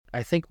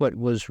I think what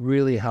was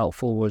really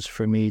helpful was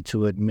for me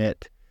to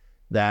admit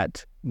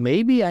that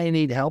maybe I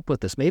need help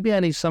with this. Maybe I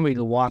need somebody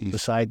to walk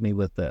beside me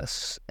with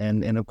this.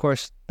 And of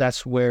course,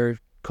 that's where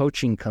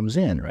coaching comes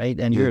in, right?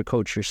 And you're a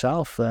coach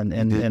yourself.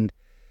 And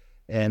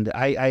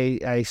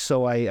I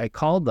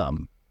called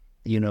them,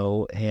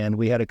 and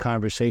we had a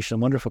conversation, a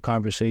wonderful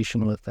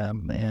conversation with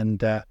them. And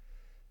the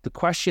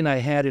question I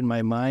had in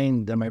my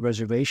mind and my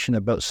reservation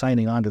about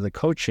signing on to the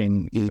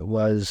coaching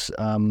was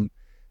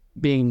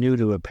being new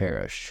to a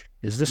parish.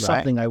 Is this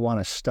something I want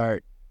to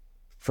start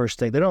first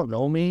thing? They don't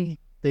know me.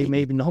 They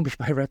maybe know me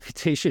by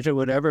reputation or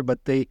whatever,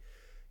 but they,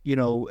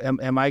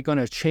 am I going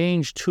to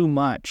change too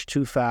much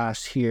too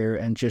fast here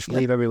and just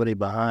leave everybody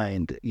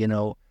behind,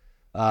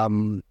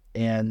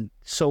 and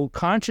so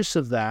conscious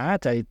of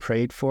that, I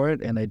prayed for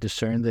it and I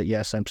discerned that,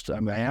 yes, I'm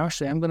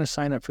going to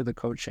sign up for the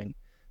coaching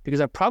because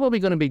I'm probably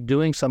going to be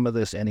doing some of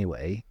this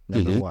anyway,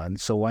 number one.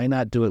 So why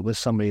not do it with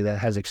somebody that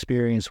has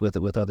experience with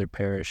it with other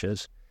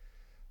parishes?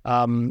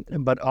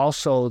 But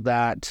also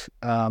that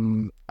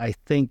I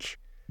think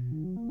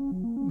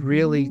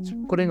really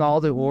putting all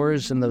the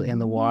oars in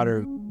the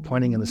water,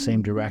 pointing in the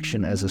same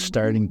direction as a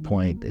starting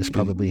point is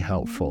probably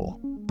helpful.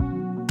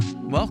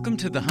 Welcome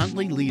to the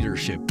Huntley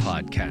Leadership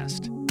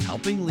Podcast,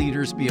 helping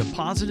leaders be a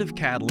positive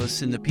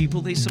catalyst in the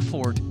people they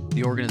support,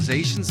 the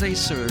organizations they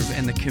serve,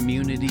 and the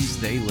communities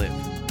they live.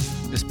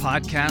 This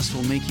podcast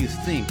will make you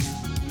think,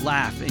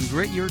 laugh, and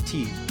grit your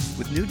teeth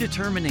with new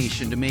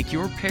determination to make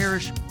your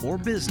parish or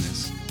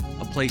business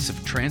a place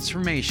of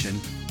transformation,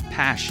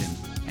 passion,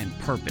 and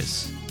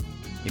purpose.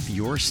 If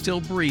you're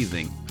still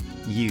breathing,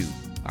 you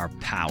are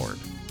powered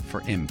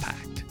for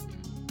impact.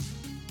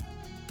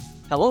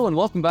 Hello and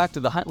welcome back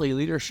to the Huntley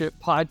Leadership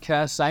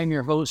Podcast. I'm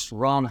your host,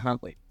 Ron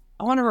Huntley.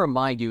 I want to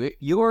remind you, if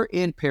you're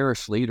in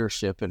parish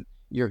leadership and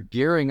you're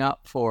gearing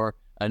up for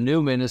a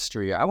new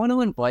ministry, I want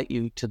to invite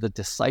you to the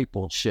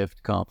Disciple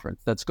Shift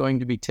Conference that's going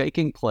to be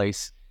taking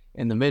place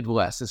in the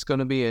Midwest. It's going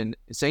to be in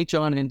St.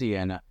 John,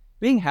 Indiana,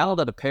 being held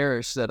at a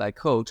parish that I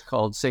coach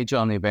called St.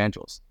 John the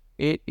Evangelist.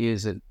 It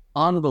is an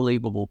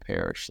unbelievable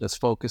parish that's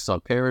focused on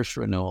parish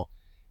renewal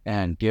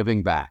and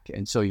giving back.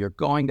 And so you're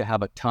going to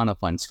have a ton of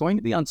fun. It's going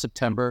to be on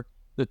September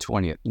the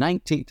 20th,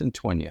 19th and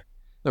 20th.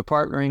 They're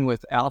partnering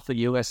with Alpha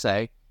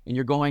USA, and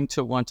you're going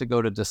to want to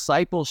go to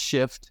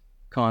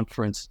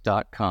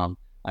discipleshiftconference.com.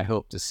 I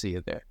hope to see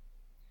you there.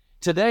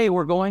 Today,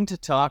 we're going to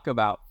talk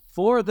about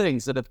 4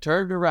 things that have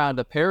turned around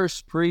a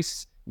parish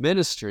priest's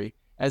ministry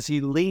as he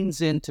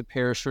leans into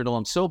parish renewal.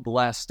 I'm so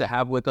blessed to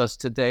have with us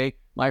today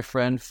my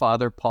friend,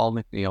 Father Paul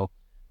MacNeil.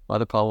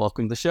 Father Paul,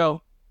 welcome to the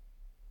show.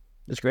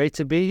 It's great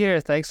to be here.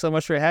 Thanks so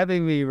much for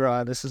having me,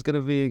 Ron. This is going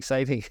to be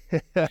exciting.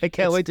 I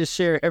can't wait to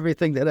share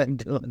everything that I'm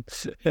doing.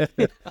 I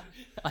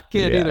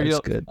can't either. It's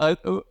good. I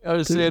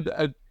was saying,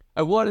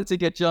 I wanted to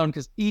get John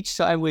because each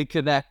time we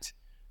connect,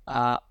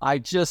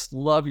 I just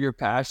love your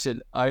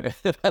passion. I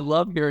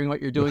love hearing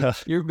what you're doing.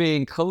 You're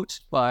being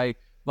coached by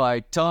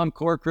Tom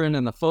Corcoran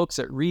and the folks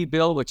at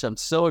Rebuild, which I'm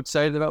so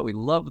excited about. We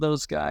love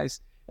those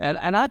guys.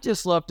 And I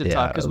just love to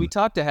talk because we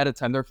talked ahead of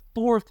time. There are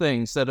 4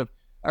 things that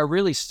are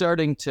really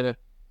starting to,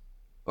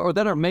 or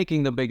that are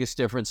making the biggest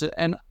difference.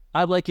 And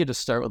I'd like you to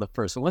start with the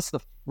first one. What's the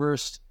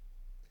first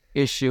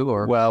issue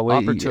or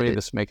opportunity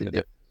that's making a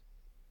difference?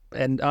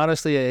 And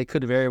honestly, it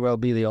could very well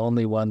be the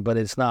only one, but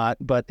it's not.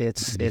 But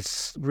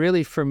it's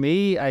really, for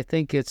me, I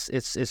think it's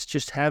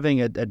just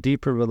having a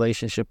deeper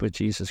relationship with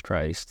Jesus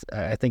Christ.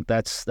 I think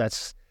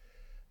that's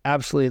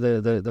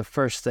absolutely the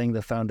first thing,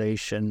 the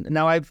foundation.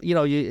 Now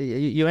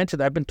you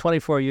entered. I've been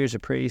 24 years a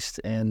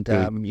priest, and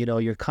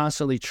you're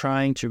constantly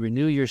trying to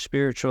renew your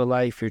spiritual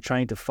life. You're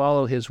trying to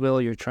follow His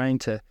will. You're trying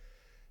to,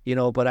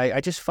 But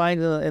I just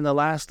find in the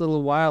last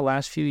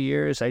few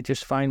years, I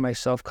just find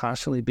myself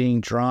constantly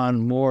being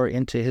drawn more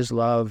into His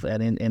love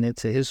and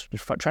into His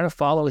trying to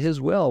follow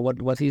His will,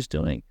 what He's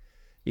doing,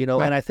 Right.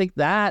 And I think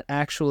that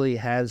actually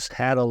has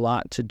had a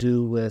lot to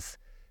do with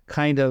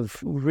kind of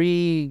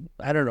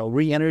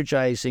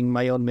re-energizing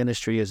my own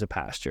ministry as a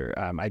pastor.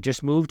 I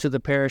just moved to the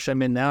parish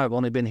I'm in now. I've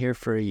only been here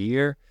for a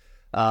year.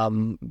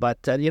 But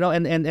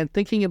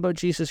thinking about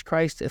Jesus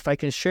Christ, if I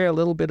can share a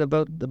little bit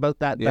about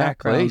that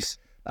background. Please.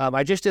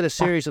 I just did a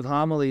series of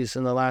homilies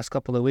in the last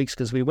couple of weeks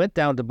because we went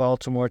down to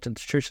Baltimore to the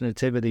Church of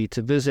Nativity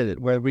to visit it,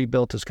 where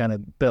Rebuilt is kind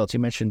of built. You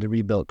mentioned the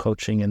Rebuilt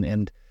coaching, and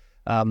they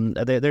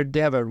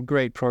have a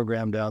great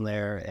program down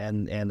there,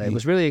 and it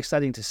was really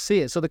exciting to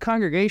see it. So the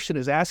congregation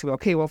is asking,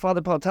 okay, well,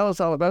 Father Paul, tell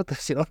us all about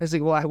this. I was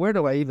like, well, where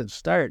do I even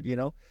start?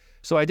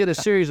 So I did a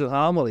series of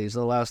homilies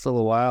in the last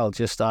little while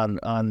just on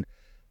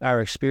our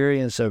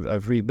experience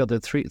of Rebuilt. There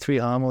are three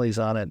homilies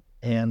on it.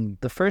 And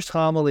the first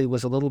homily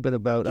was a little bit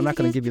about, I'm not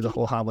going to give you the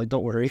whole homily,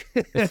 don't worry.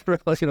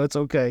 It's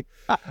okay.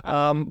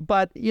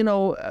 But,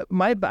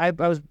 I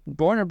was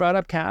born and brought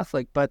up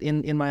Catholic, but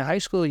in my high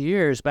school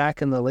years,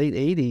 back in the late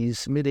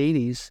 80s, mid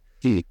 80s,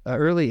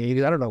 early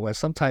 80s, I don't know what,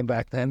 sometime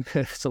back then,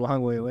 it's a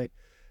long way away.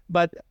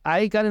 But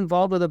I got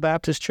involved with a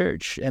Baptist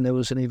church, and it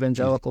was an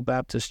evangelical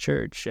Baptist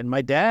church. And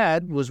my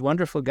dad was a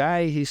wonderful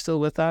guy. He's still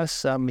with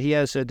us. He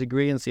has a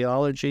degree in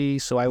theology,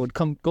 so I would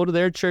go to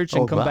their church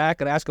and come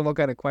back and ask him all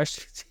kind of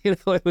questions. It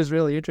was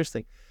really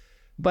interesting.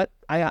 But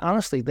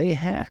honestly, they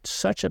had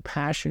such a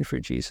passion for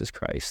Jesus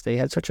Christ. They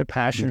had such a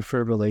passion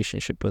for a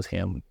relationship with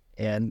him.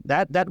 And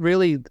that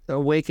really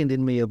awakened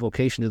in me a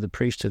vocation to the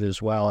priesthood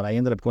as well. And I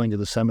ended up going to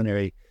the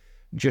seminary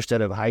just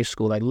out of high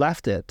school. I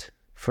left it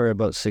for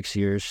about 6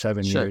 years,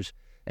 7 years,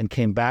 and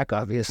came back,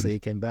 obviously,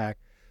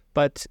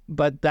 But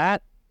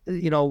that,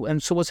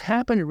 and so what's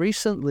happened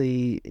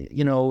recently,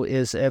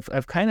 is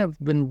I've kind of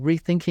been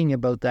rethinking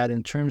about that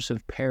in terms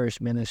of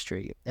parish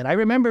ministry. And I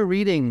remember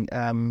reading,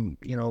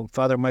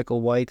 Father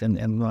Michael White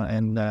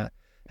and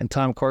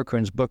Tom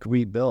Corcoran's book,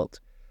 Rebuilt.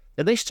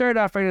 And they started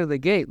off right out of the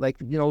gate. Like,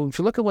 if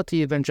you look at what the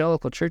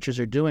evangelical churches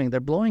are doing, they're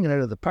blowing it out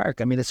of the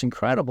park. I mean, it's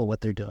incredible what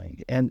they're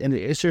doing. And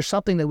is there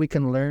something that we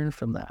can learn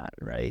from that,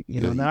 right?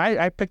 Now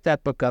I picked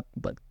that book up,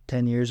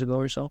 10 years ago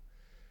or so.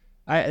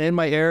 In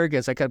my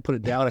arrogance, I kind of put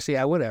it down. I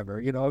say,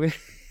 whatever,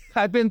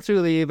 I've been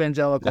through the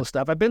evangelical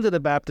stuff. I've been to the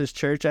Baptist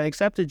church. I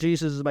accepted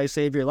Jesus as my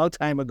Savior a long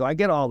time ago. I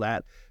get all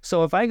that.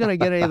 So if I'm going to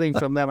get anything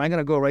from them, I'm going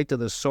to go right to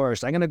the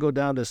source. I'm going to go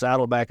down to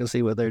Saddleback and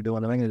see what they're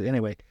doing.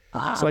 Anyway,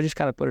 so I just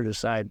kind of put it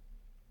aside.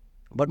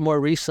 But more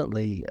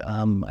recently,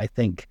 I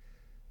think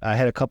I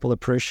had a couple of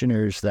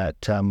parishioners that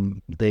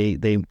they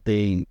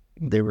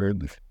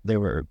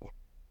were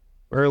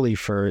early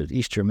for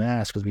Easter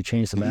Mass because we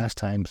changed the Mass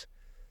times,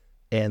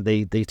 and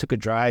they took a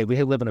drive.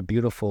 We live in a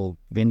beautiful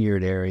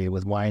vineyard area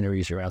with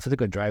wineries around, so they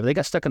took a drive. They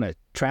got stuck in a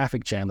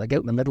traffic jam, like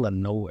out in the middle of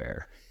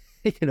nowhere.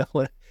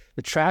 The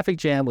traffic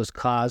jam was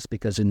caused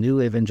because a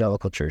new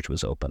evangelical church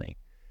was opening,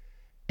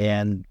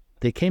 and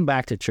they came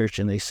back to church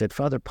and they said,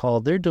 Father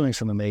Paul, they're doing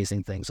some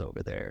amazing things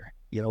over there.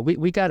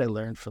 We got to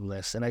learn from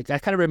this. And I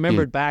kind of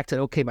remembered back to,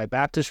 okay, my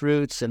Baptist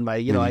roots and my,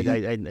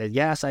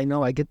 yes, I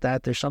know, I get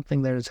that. There's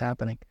something there that's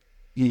happening.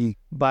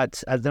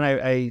 But then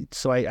I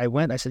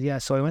went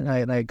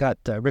and I got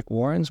Rick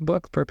Warren's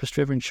book, Purpose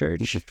Driven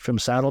Church, from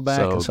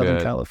Saddleback in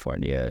Southern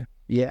California.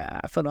 Yeah,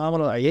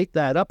 phenomenal. I ate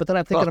that up. But then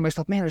I'm thinking to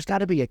myself, man, there's got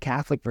to be a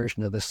Catholic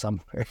version of this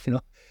somewhere,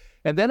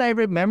 And then I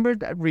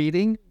remembered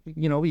reading,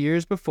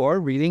 years before,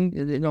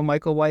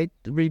 Michael White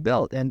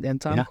Rebuilt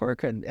and Tom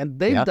Corcoran, and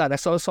they've done it.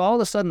 So all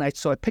of a sudden, I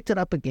picked it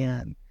up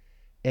again,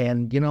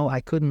 and I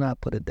could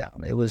not put it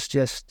down. It was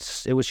just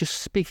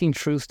speaking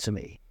truth to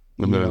me,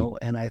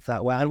 And I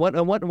thought, wow, and what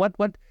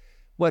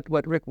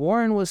Rick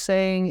Warren was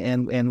saying,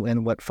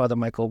 and what Father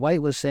Michael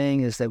White was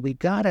saying is that we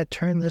got to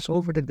turn this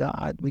over to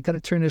God. We got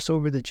to turn this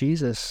over to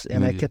Jesus.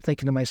 And I kept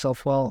thinking to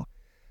myself, well,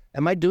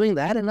 am I doing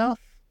that enough?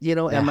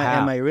 Am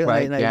I really?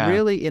 Right, and I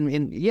really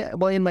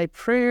in my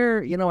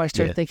prayer, I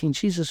started thinking,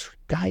 Jesus,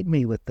 guide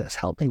me with this,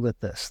 help me with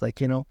this,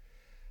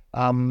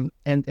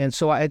 and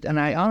so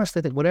I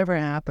honestly think whatever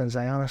happens,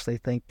 I honestly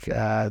think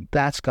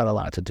that's got a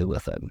lot to do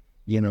with it,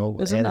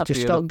 Isn't and it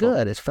just felt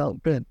good. It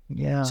felt good,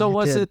 yeah. So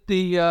was it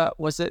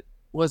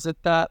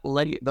that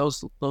lady,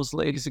 those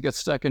ladies who got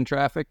stuck in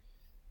traffic?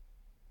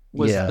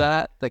 Was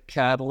that the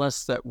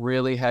catalyst that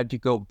really had you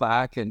go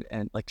back and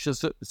like?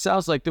 Just, it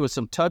sounds like there was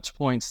some touch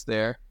points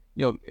there.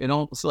 It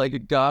almost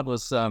like God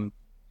was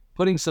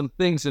putting some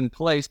things in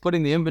place,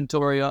 putting the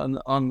inventory on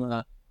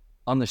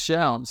the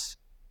shelves.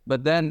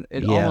 But then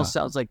it almost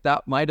sounds like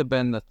that might have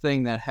been the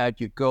thing that had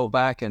you go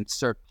back and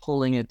start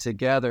pulling it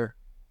together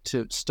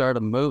to start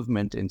a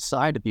movement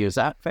inside of you. Is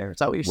that fair? Is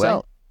that what you're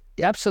saying?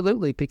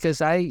 Absolutely,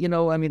 because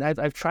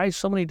I've tried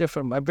so many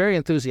different. I'm very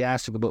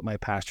enthusiastic about my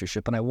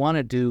pastorship, and I want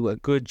to do a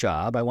good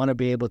job. I want to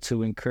be able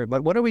to encourage.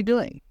 But what are we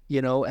doing?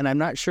 And I'm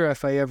not sure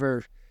if I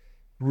ever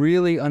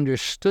really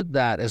understood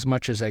that as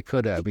much as I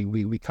could have.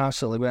 We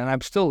constantly, and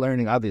I'm still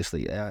learning,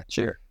 obviously.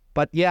 Sure.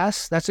 But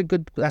yes, that's a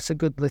good.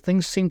 The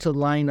things seem to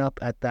line up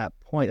at that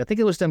point. I think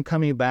it was them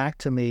coming back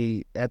to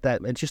me at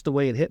that. It's just the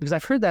way it hit, because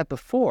I've heard that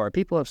before.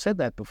 People have said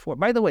that before.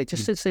 By the way,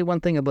 just to say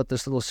one thing about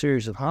this little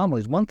series of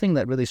homilies, one thing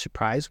that really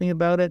surprised me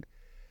about it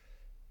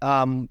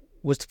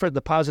was for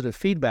the positive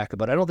feedback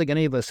about it. I don't think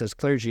any of us as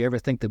clergy ever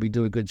think that we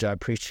do a good job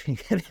preaching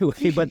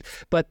anyway.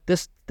 But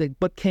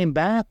what came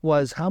back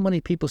was how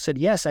many people said,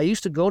 yes, I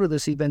used to go to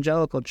this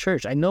evangelical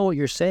church. I know what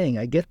you're saying.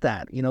 I get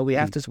that. We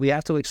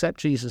have to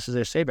accept Jesus as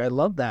our Savior. I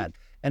love that.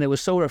 And it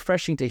was so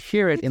refreshing to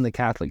hear it in the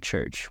Catholic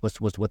Church was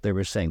what they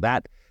were saying.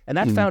 That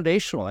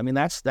foundational. I mean,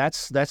 that's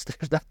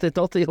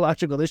no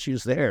theological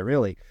issues there,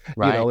 really.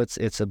 Right.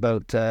 It's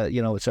about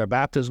it's our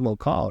baptismal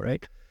call,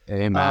 right?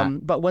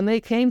 Amen. But when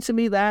they came to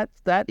me that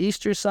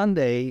Easter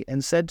Sunday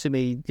and said to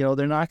me,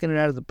 they're knocking it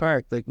out of the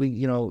park, like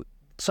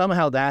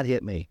somehow that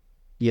hit me,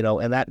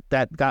 and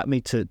that got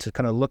me to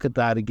kind of look at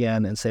that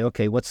again and say,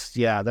 okay,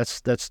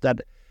 that's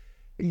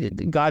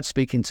God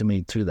speaking to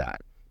me through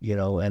that,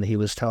 and He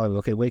was telling me,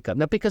 okay, wake up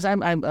now, because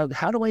I'm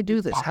how do I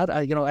do this? How do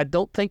I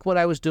don't think what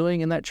I was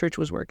doing in that church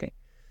was working.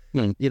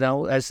 And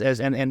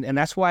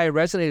that's why I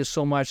resonated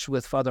so much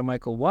with Father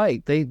Michael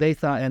White. They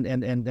thought,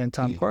 and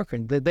Tom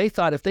Corcoran, they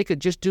thought if they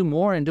could just do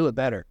more and do it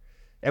better,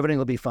 everything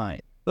will be fine.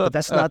 But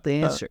that's not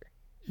the answer.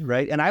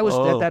 right? And I was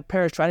at that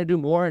parish trying to do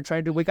more and trying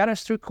to do. We got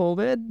us through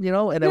COVID, you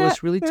know, and it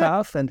was really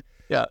tough. And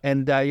you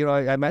know,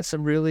 I met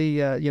some really,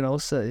 you know,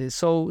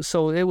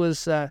 so it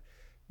was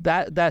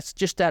that's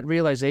just that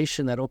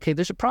realization that okay,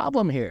 there's a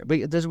problem here, but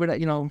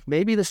you know,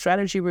 maybe the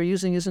strategy we're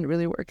using isn't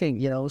really working,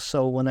 you know.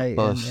 So when I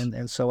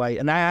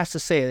I asked to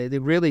say they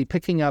really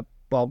picking up.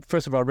 Well,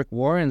 first of all, Rick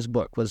Warren's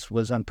book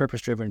was on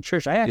purpose-driven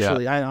church.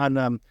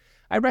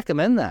 I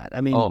recommend that.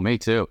 I mean, me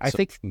too. I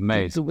think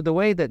the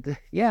way that,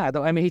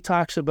 I mean, he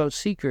talks about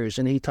seekers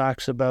and he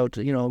talks about,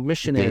 you know,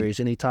 missionaries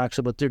and he talks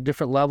about their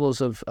different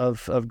levels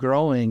of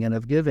growing and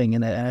of giving.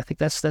 And I think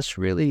that's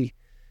really,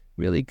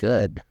 really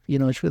good. You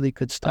know, it's really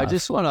good stuff. I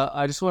just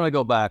want to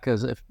go back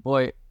because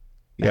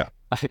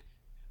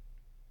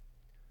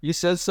you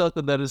said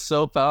something that is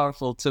so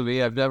powerful to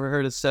me. I've never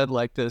heard it said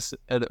like this,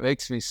 and it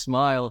makes me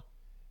smile.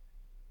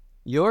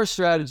 Your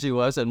strategy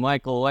was, and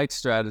Michael White's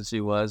strategy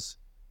was,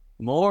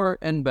 more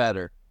and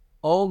better.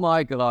 Oh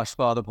my gosh,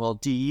 Father Paul,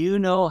 do you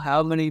know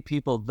how many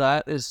people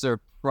that is their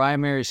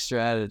primary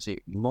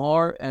strategy?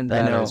 More and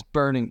better. It's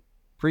burning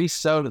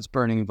priests out, it's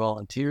burning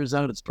volunteers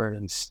out, it's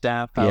burning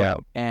staff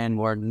out, and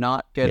we're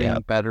not getting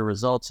better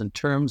results in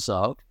terms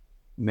of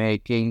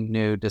making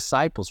new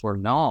disciples. We're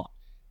not.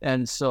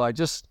 And so I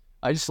just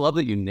love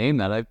that you name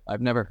that.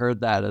 I've never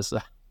heard that as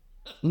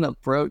an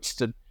approach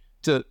to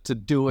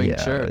doing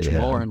church,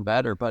 more and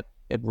better, but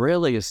it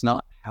really is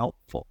not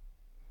helpful.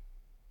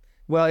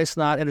 Well, it's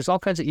not, and there's all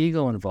kinds of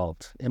ego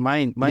involved. In my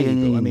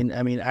ego, I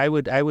mean, I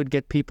would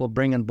get people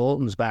bringing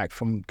bulletins back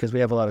from, because we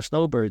have a lot of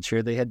snowbirds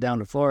here. They head down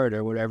to Florida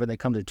or whatever, and they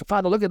come to,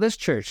 Father, look at this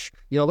church.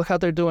 You know, look how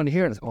they're doing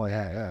here. And it's,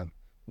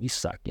 we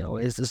suck. You know,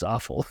 this is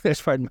awful. That's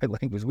pardon my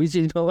language.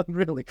 You know,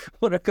 really.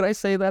 What could I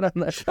say that on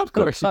that? Of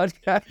course.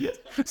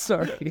 Podcast?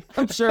 Sorry.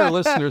 I'm sure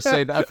listeners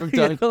say that from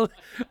time.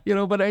 You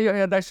know, but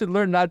I should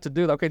learn not to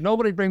do that. Okay,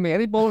 nobody bring me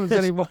any bulletins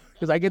anymore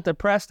because I get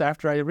depressed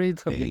after I read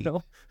them. You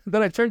know.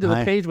 Then I turn to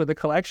the page where the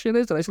collection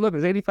is, and I said, "Look,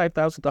 there's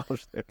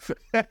 $85,000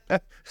 there."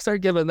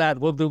 Start giving that.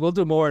 We'll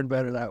do more and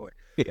better that way.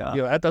 Yeah,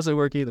 you know, that doesn't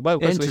work either.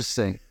 But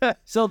interesting.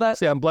 So that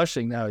see, I'm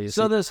blushing now. You see.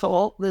 So this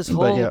whole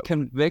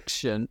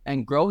conviction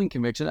and growing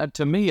conviction.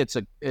 To me, it's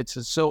a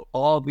so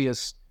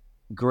obvious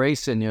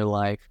grace in your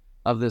life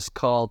of this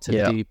call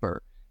to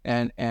deeper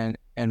and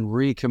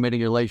recommitting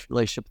your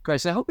relationship to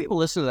Christ. I hope people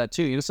listen to that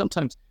too. You know,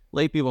 sometimes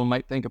lay people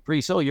might think a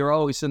priest, you're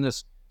always in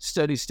this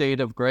steady state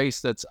of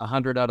grace that's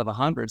 100 out of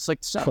 100. It's like,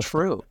 it's not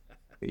true.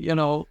 You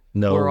know,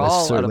 we're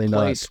all at a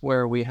place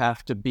where we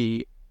have to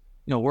be,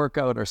 you know, work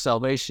out our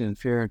salvation in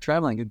fear and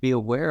trembling and be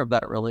aware of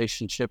that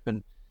relationship.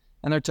 And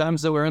there are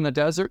times that we're in the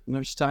desert, and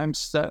there's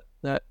times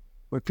that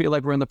we feel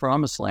like we're in the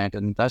promised land,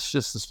 and that's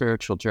just the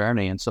spiritual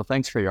journey. And so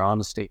thanks for your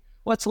honesty.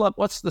 What's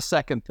the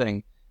second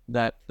thing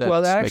that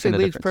actually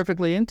leads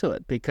perfectly into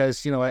it,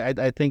 because, you know,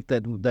 I think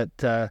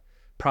that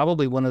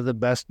probably one of the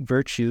best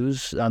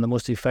virtues, the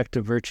most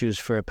effective virtues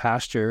for a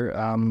pastor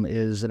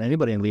is, and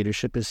anybody in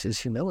leadership, is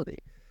humility.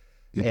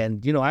 Yeah.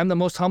 And, you know, I'm the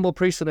most humble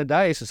priest in the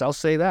diocese. I'll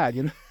say that,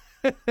 you know.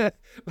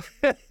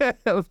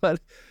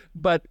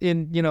 but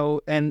in, you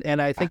know,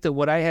 and I think that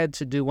what I had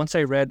to do once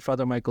I read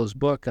Father Michael's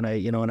book, and I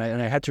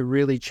had to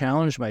really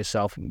challenge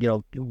myself, you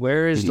know,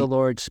 where is the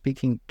Lord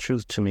speaking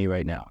truth to me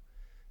right now?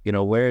 You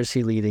know, where is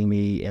he leading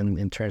me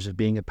in terms of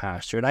being a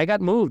pastor? And I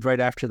got moved right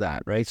after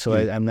that, right? So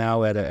I'm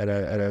now at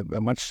a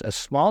much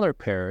smaller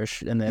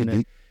parish, and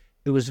then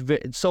it was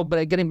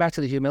but getting back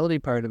to the humility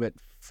part of it,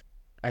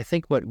 I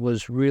think what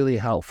was really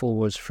helpful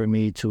was for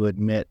me to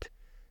admit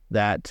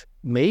that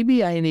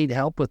maybe I need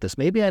help with this.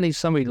 Maybe I need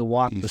somebody to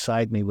walk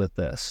beside me with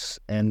this.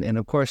 And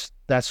of course,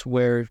 that's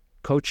where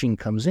coaching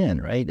comes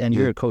in, right? And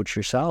you're a coach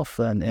yourself,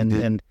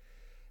 and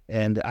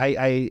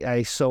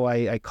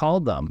I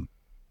called them,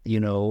 you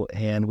know,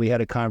 and we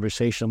had a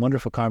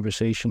wonderful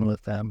conversation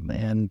with them.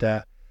 And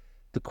the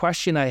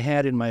question I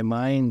had in my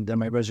mind and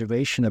my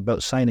reservation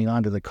about signing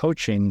on to the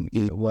coaching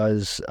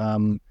was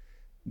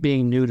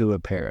being new to a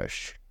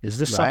parish. Is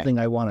this something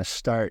I want to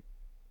start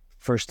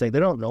first thing?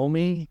 They don't know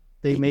me.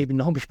 They maybe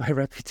know me by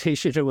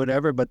reputation or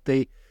whatever, but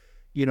they,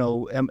 you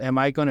know, am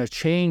I going to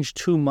change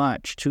too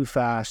much too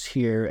fast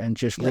here and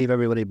just leave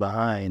everybody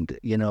behind,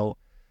 you know?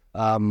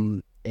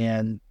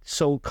 And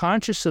so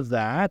conscious of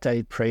that,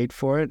 I prayed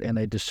for it, and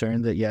I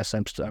discerned that, yes,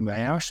 I'm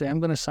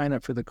going to sign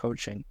up for the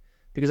coaching,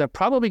 because I'm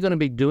probably going to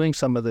be doing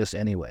some of this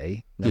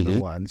anyway, number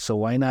one. So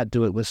why not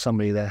do it with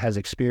somebody that has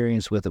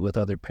experience with it with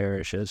other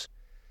parishes?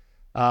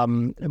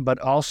 But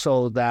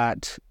also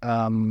that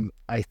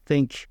I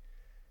think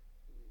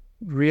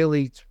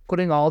really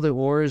putting all the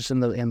oars in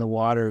the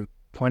water,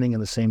 pointing in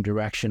the same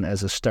direction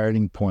as a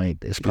starting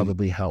point is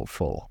probably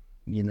helpful,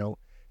 you know.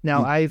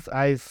 Now,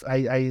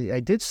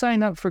 I did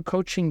sign up for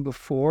coaching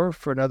before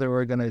for another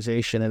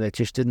organization, and it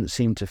just didn't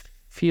seem to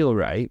feel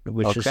right,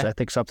 which is, I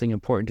think, something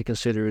important to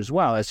consider as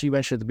well. As you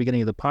mentioned at the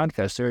beginning of the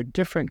podcast, there are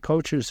different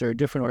coaches, there are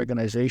different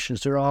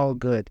organizations. They're all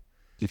good.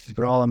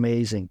 They're all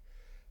amazing.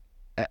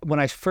 When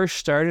I first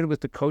started with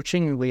the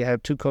coaching, we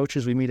have 2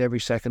 coaches. We meet every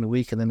second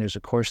week, and then there's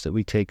a course that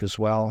we take as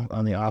well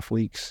on the off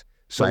weeks.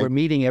 So we're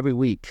meeting every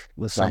week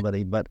with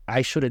somebody, but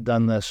I should have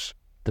done this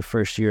the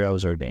first year I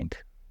was ordained.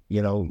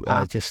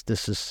 Just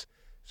this is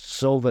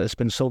it's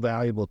been so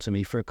valuable to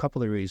me for a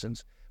couple of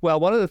reasons. Well,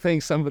 one of the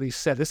things somebody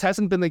said, this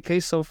hasn't been the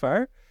case so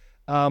far,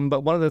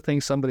 but one of the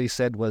things somebody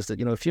said was that,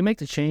 if you make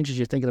the changes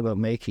you're thinking about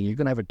making, you're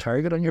going to have a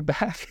target on your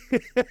back,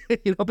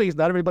 because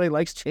not everybody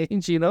likes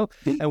change,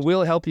 and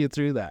we'll help you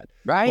through that.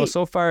 Right. Well,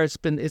 so far it's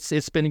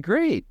been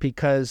great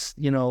because,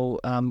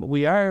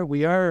 we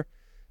are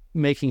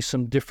making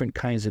some different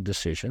kinds of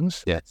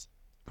decisions. Yes.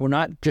 We're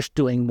not just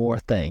doing more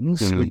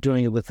things. We're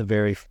doing it with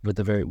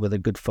a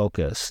good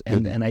focus.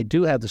 And I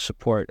do have the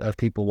support of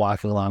people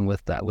walking along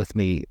with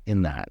me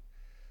in that.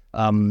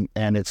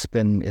 And it's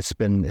been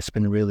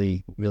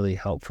really, really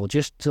helpful.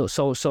 Just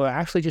so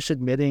actually just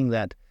admitting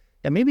that,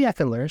 maybe I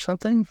can learn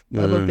something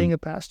about being a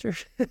pastor,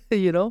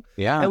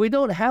 Yeah. And we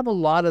don't have a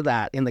lot of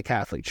that in the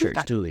Catholic Church,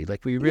 do we?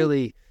 Like we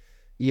really,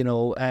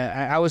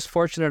 I was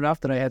fortunate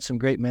enough that I had some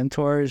great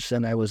mentors,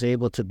 and I was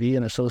able to be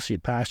an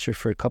associate pastor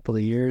for a couple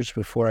of years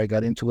before I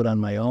got into it on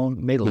my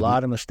own. Made a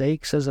lot of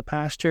mistakes as a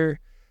pastor.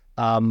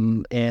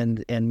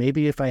 And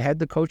maybe if I had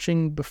the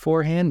coaching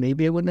beforehand,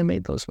 maybe I wouldn't have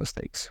made those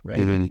mistakes, right?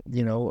 Who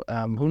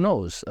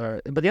knows?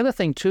 But the other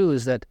thing too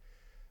is that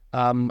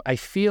I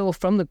feel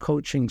from the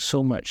coaching so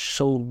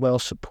well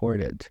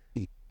supported.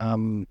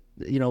 5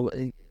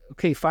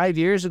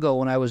 years ago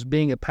when I was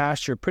being a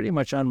pastor pretty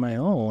much on my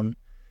own,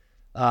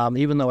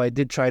 even though I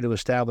did try to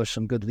establish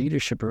some good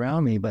leadership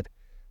around me, but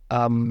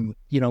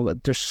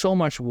there's so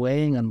much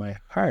weighing on my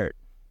heart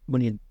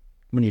when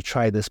you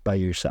try this by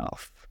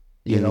yourself.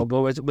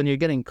 But when you're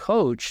getting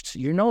coached,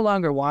 you're no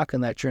longer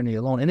walking that journey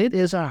alone. And it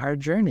is a hard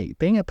journey.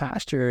 Being a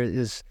pastor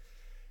is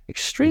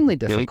extremely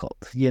difficult.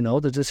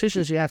 The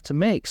decisions you have to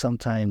make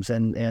sometimes,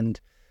 and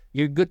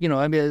you're good.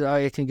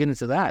 I can get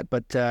into that,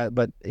 but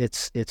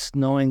it's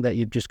knowing that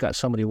you've just got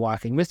somebody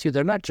walking with you.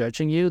 They're not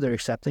judging you. They're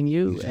accepting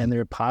you, and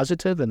they're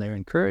positive, and they're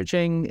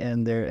encouraging,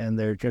 and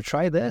they're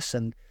try this,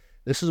 and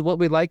this is what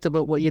we liked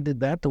about what you did,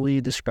 the way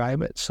you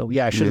describe it. So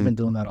yeah, I should have been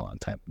doing that a long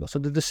time ago. So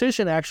the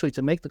decision actually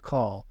to make the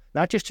call,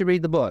 not just to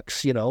read the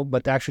books,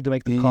 but actually to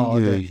make the call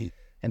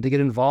and to get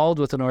involved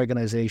with an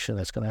organization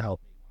that's going to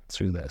help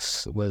through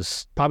this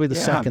was probably the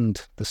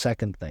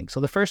second thing.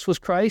 So the first was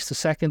Christ. The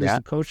second is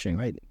the coaching,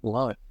 right?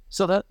 Love it.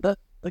 So that a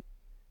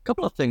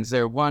couple of things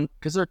there. One,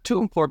 because there are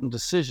two important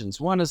decisions.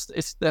 One is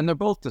and they're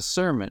both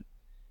discernment.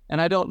 And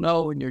I don't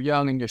know, when you're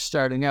young and you're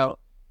starting out,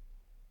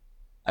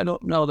 I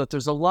don't know that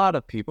there's a lot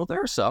of people,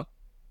 there are some,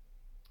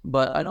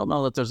 but I don't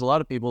know that there's a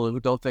lot of people who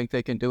don't think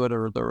they can do it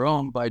on their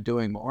own by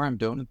doing more and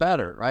doing it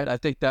better, right? I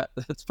think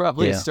that's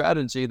probably a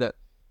strategy that,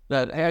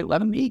 hey,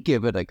 let me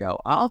give it a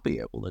go. I'll be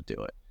able to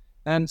do it.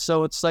 And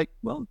so it's like,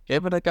 well,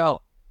 give it a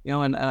go.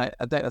 And I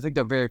think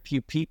there are very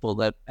few people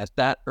that at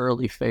that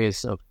early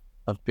phase of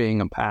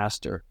being a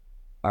pastor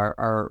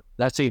are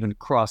that's even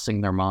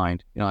crossing their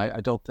mind.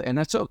 I don't, and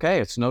that's okay.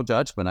 It's no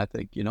judgment, I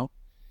think,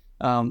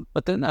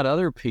 but then that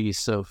other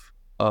piece of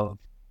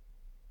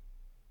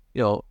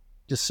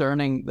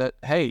discerning that,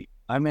 hey,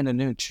 I'm in a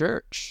new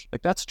church.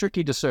 Like that's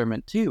tricky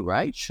discernment too,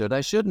 right? Should I,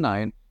 shouldn't I?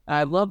 And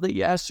I love that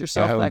you asked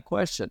yourself that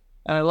question.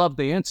 And I love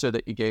the answer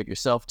that you gave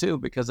yourself too,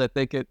 because I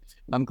think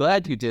I'm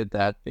glad you did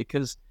that,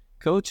 because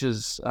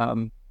coaches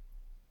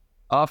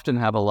often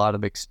have a lot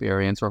of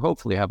experience, or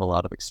hopefully have a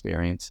lot of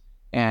experience,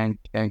 and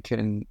have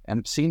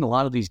seen a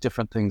lot of these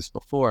different things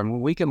before. And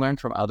when we can learn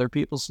from other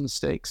people's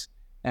mistakes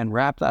and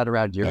wrap that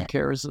around your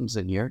charisms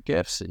and your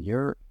gifts and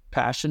your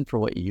passion for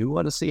what you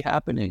want to see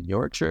happen in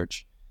your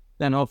church,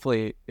 then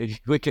hopefully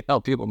we can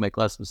help people make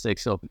less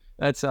mistakes. So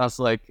that sounds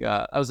like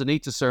that was a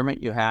neat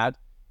discernment you had.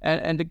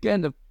 And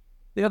again,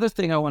 the other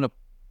thing I want to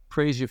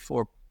praise you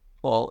for,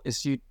 Paul,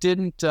 is you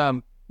didn't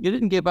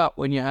give up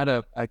when you had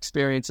a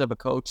experience of a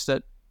coach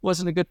that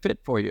wasn't a good fit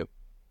for you.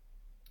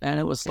 And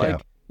it was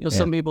like,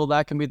 some people,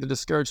 that can be the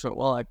discouragement.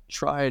 Well, I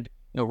tried,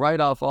 right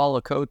off all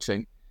the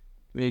coaching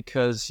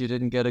because you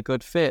didn't get a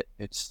good fit.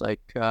 It's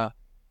like,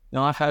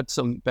 I've had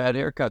some bad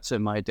haircuts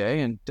in my day,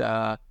 and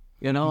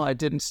I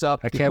didn't stop.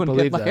 I can't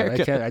believe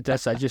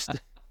that. I just.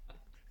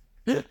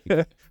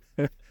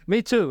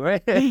 Me too,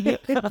 right? But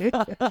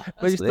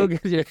you still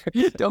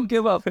don't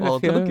give up, Paul.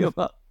 Don't give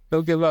up.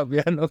 Don't give up.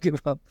 Yeah, don't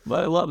give up.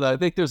 But I love that. I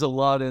think there's a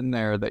lot in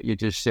there that you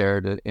just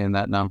shared in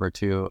that number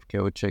 2 of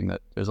coaching,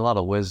 that there's a lot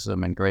of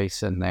wisdom and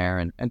grace in there.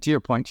 And to your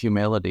point,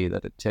 humility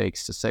that it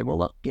takes to say, well,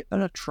 look, give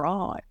it a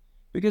try.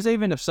 Because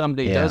even if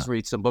somebody does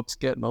read some books,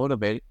 get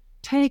motivated,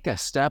 take a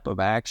step of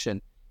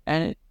action.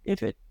 And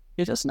it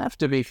doesn't have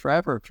to be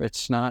forever if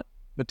it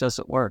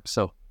doesn't work.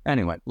 So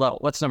anyway,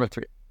 what's number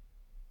 3?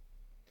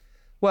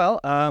 Well,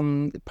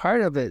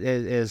 part of it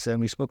is, and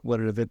we spoke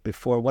about it a bit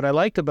before, what I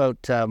liked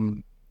about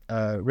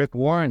Rick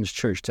Warren's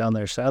church down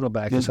there,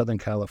 Saddleback in Southern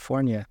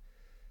California,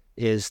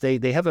 is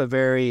they have a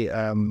very,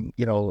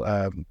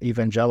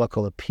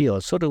 evangelical appeal.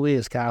 So do we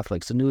as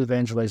Catholics. The new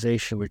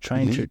evangelization, we're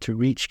trying to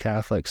reach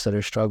Catholics that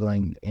are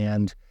struggling.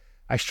 And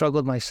I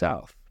struggled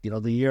myself.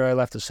 The year I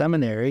left the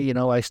seminary,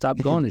 I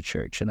stopped going to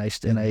church, and I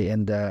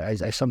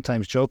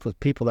sometimes joke with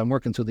people, I'm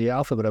working through the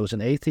alphabet. I was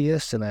an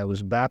atheist, and I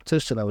was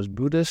Baptist, and I was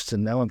Buddhist,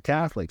 and now I'm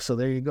Catholic. So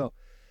there you go.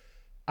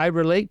 I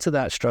relate to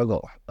that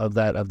struggle of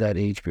that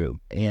age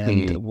group,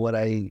 and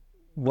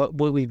what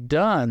we've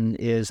done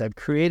is I've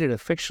created a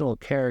fictional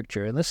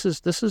character, and this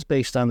is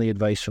based on the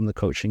advice from the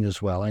coaching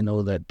as well. I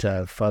know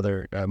that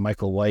Father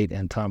Michael White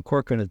and Tom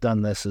Corcoran have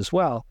done this as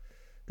well.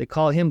 They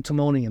call him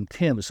Timonium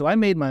Tim. So I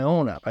made my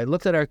own up. I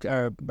looked at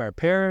our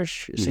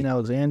parish, St.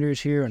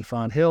 Alexander's here in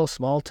Font Hill,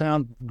 small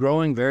town,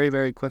 growing very,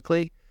 very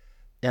quickly,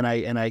 and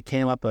I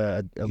came up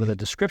with a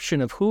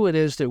description of who it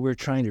is that we're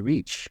trying to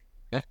reach,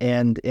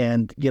 and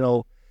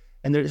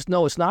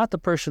it's not the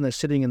person that's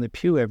sitting in the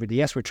pew every day.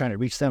 Yes, we're trying to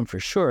reach them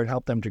for sure and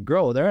help them to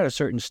grow. They're at a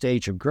certain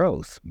stage of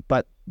growth.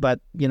 But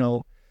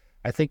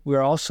I think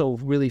we're also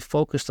really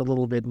focused a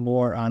little bit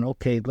more on,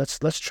 okay,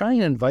 let's try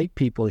and invite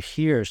people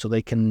here so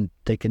they can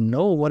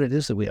know what it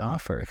is that we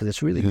offer, because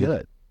it's really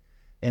good.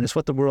 And it's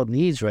what the world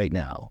needs right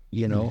now,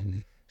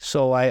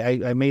 So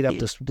I made up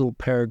this little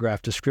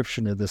paragraph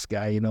description of this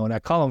guy, and I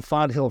call him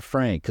Font Hill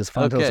Frank, because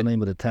Font Hill's the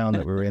name of the town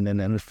that we're in.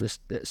 And as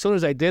soon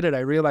as I did it, I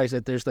realized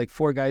that there's like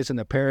 4 guys in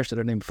the parish that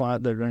are named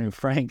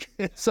Frank.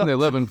 So they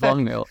live in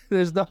Font Hill.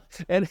 There's no,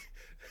 and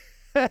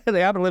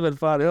they happen to live in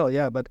Font Hill,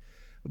 yeah. But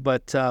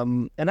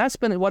and that's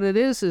been what it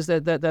is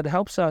that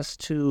helps us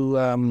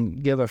to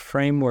give a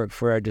framework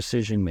for our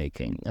decision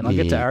making. And I'll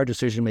get to our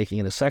decision making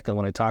in a second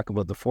when I talk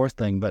about the 4th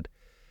thing, but.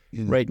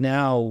 Right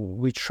now,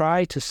 we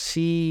try to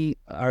see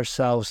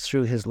ourselves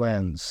through his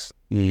lens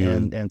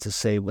and to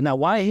say, well, now,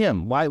 why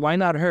him? Why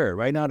not her?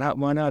 Why not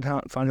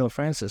Font Hill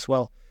Francis?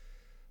 Well,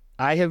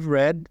 I have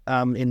read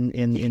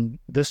in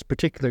this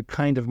particular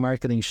kind of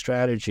marketing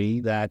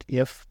strategy that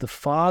if the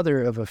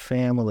father of a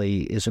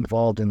family is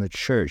involved in the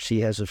church,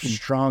 he has a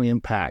strong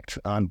impact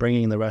on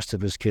bringing the rest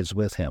of his kids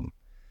with him.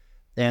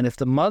 And if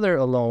the mother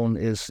alone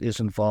is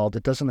involved,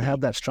 it doesn't have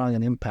that strong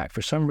an impact.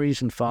 For some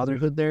reason,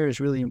 fatherhood there is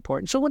really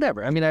important. So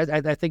whatever. I mean,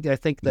 I think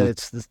that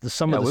it's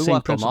some of the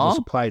same principles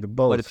apply to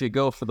both. But if you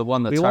go for the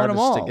one that's we hardest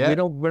want them all. to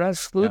get, we're not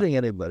excluding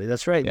anybody.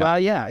 That's right. Yeah.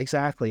 Well, yeah,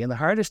 exactly. And the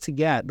hardest to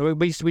get.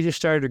 We just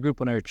started a group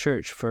in our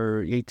church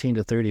for 18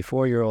 to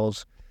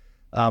 34-year-olds.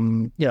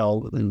 2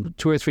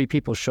 or 3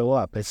 people show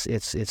up.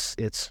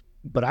 It's.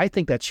 But I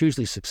think that's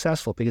usually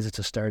successful because it's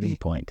a starting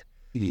point.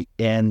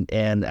 And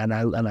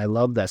I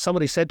love that.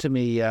 Somebody said to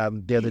me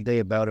the other day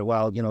about it.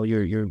 Well,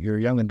 your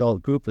young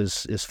adult group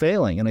is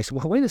failing, and I said,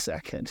 well, wait a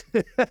second.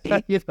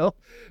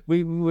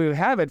 We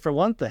have it for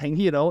one thing,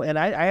 and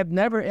I have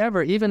never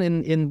ever, even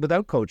in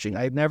without coaching,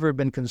 I've never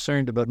been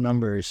concerned about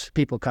numbers.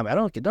 People come, I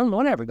don't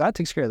whatever. God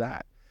takes care of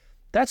that.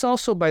 That's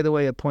also, by the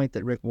way, a point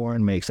that Rick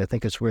Warren makes. I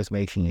think it's worth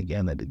making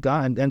again. That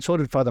God, and so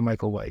did Father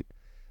Michael White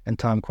and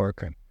Tom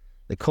Corcoran.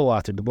 They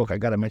co-authored the book. I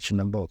got to mention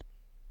them both.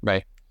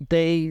 Right.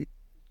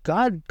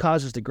 God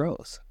causes the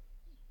growth,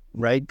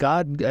 right?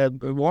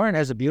 Warren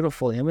has a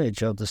beautiful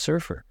image of the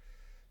surfer.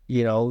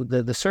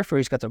 The surfer,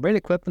 he's got the right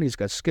equipment, he's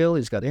got skill,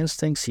 he's got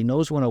instincts, he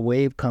knows when a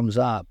wave comes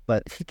up,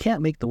 but he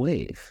can't make the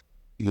wave,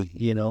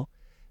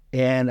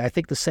 And I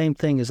think the same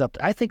thing is up.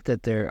 I think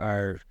that there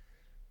are,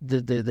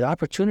 the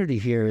opportunity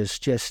here is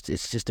just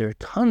there are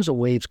tons of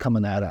waves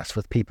coming at us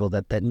with people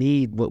that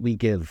need what we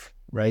give,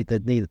 right?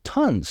 That need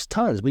tons.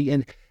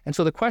 And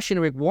so the question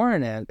Rick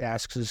Warren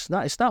asks is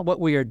it's not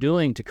what we are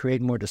doing to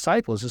create more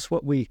disciples. It's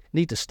what we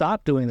need to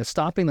stop doing that's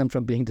stopping them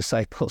from being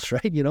disciples,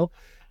 right?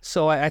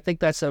 So I think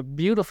that's a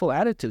beautiful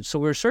attitude. So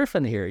we're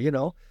surfing here,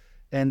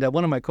 and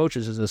one of my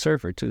coaches is a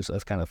surfer too, so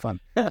that's kind of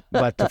fun.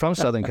 But from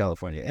Southern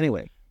California,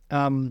 anyway.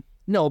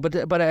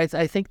 But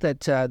I think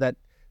that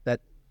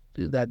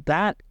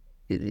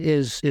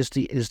is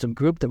the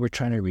group that we're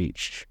trying to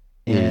reach,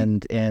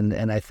 and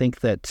I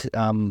think that.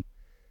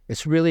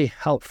 It's really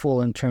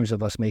helpful in terms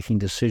of us making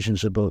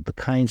decisions about the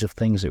kinds of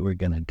things that we're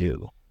going to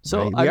do.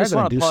 So right? I just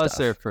want to pause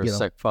there for a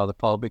sec, Father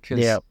Paul,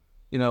 because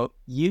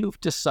you've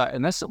decided,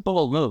 and that's a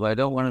bold move. I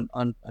don't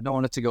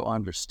want it to go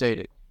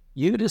understated.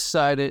 You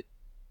decided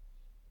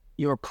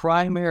your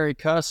primary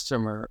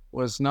customer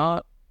was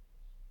not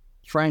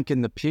Frank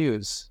in the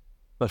pews,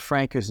 but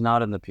Frank who's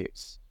not in the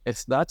pews.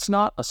 That's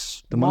not a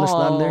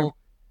small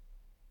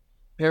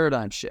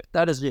paradigm shift.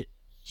 That is a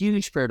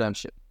huge paradigm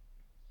shift.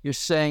 You're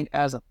saying,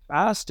 as a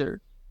pastor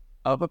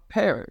of a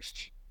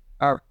parish,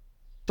 our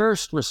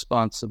first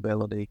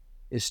responsibility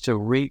is to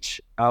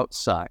reach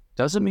outside.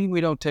 Doesn't mean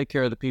we don't take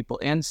care of the people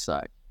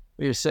inside.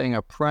 But you're saying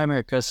our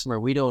primary customer,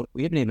 we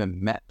haven't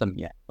even met them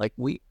yet. Like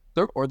they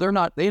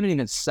haven't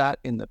even sat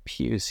in the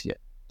pews yet.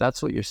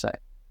 That's what you're saying.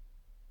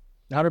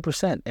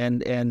 100%.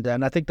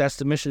 And I think that's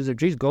the mission of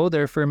Jesus. Go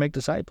therefore and make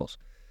disciples.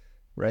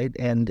 Right.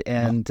 And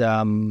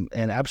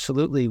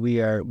absolutely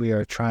we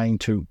are trying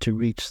to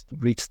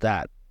reach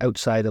that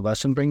outside of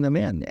us and bring them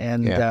in.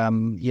 And it's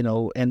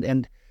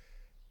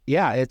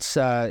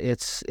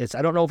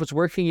I don't know if it's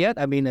working yet.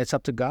 I mean, it's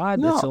up to God.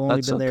 No, it's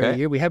only been there a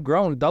year. We have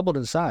doubled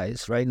in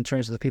size, right, in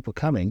terms of the people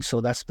coming. So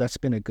that's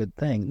been a good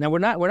thing. Now we're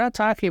not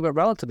talking about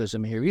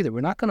relativism here either.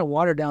 We're not going to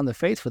water down the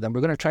faith for them.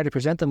 We're going to try to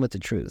present them with the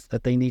truth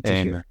that they need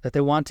to hear, that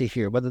they want to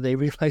hear, whether they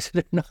realize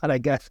it or not. I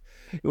guess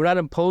we're not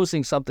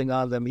imposing something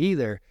on them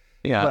either.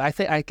 Yeah.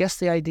 But I guess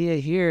the idea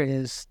here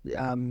is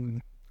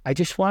I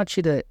just want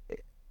you to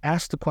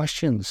ask the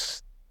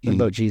questions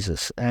about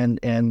Jesus, and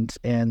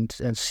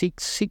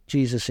seek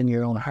Jesus in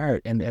your own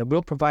heart, and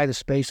we'll provide a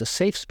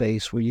safe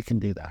space where you can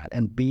do that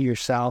and be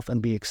yourself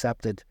and be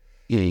accepted,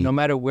 no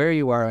matter where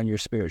you are on your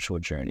spiritual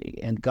journey.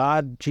 And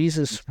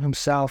Jesus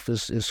Himself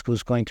is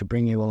who's going to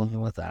bring you along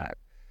with that,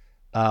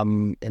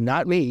 and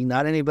not me,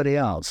 not anybody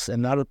else,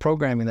 and not the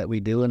programming that we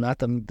do, and not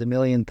the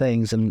million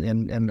things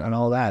and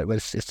all that. But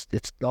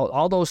it's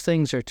all those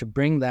things are to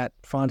bring that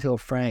Fonthill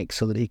Frank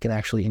so that he can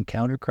actually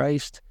encounter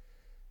Christ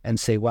and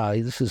say, wow,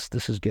 this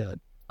is good.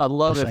 I'd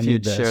love if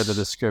you'd share the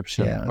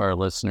description for our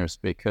listeners,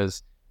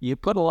 because you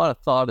put a lot of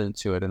thought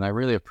into it, and I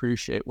really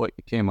appreciate what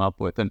you came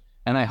up with. And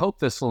I hope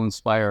this will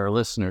inspire our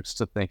listeners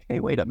to think, hey,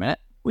 wait a minute,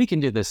 we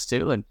can do this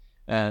too.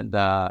 And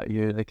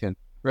they can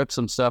rip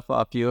some stuff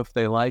off you if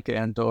they like,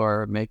 and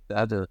or make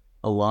that a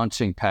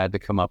launching pad to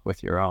come up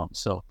with your own.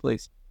 So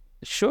please.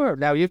 Sure.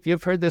 Now,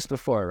 you've heard this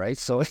before, right?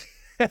 So...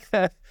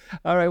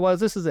 All right, well,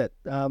 this is it.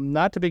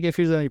 Not to be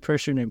confused with any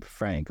person named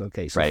Frank.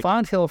 Okay, so right.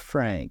 Fonthill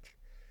Frank,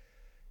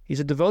 he's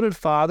a devoted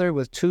father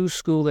with 2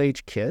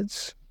 school-age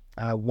kids,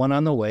 one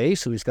on the way,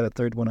 so he's got a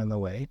third one on the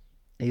way.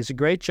 He's a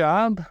great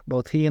job.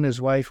 Both he and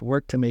his wife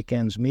work to make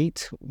ends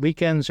meet.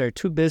 Weekends are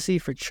too busy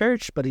for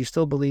church, but he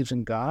still believes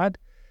in God.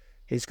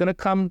 He's going to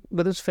come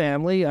with his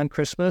family on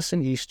Christmas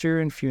and Easter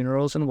and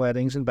funerals and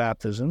weddings and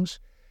baptisms.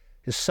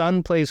 His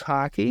son plays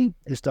hockey.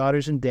 His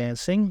daughter's in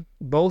dancing.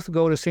 Both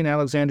go to St.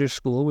 Alexander's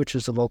School, which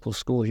is the local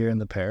school here in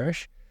the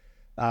parish,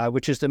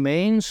 which is the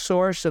main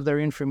source of their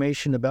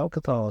information about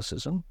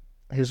Catholicism.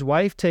 His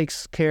wife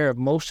takes care of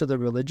most of the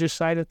religious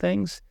side of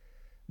things.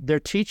 Their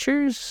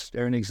teachers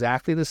are in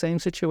exactly the same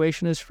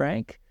situation as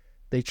Frank.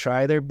 They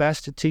try their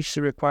best to teach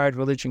the required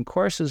religion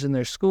courses in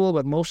their school,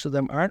 but most of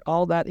them aren't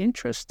all that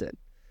interested.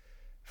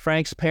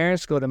 Frank's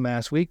parents go to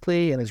Mass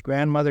weekly, and his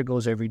grandmother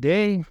goes every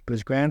day, but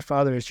his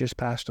grandfather has just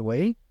passed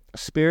away.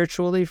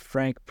 Spiritually,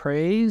 Frank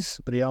prays,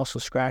 but he also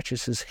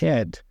scratches his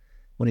head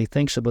when he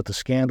thinks about the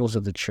scandals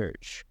of the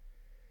church.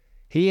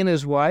 He and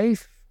his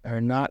wife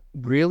are not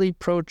really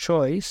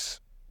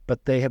pro-choice,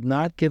 but they have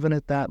not given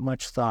it that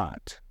much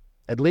thought.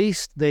 At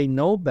least they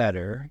know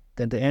better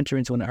than to enter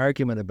into an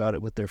argument about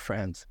it with their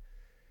friends.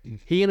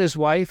 He and his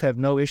wife have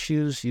no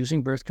issues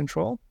using birth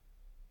control.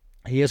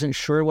 He isn't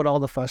sure what all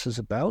the fuss is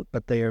about,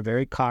 but they are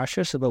very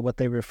cautious about what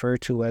they refer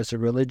to as the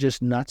religious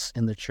nuts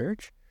in the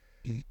church.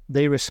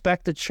 They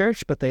respect the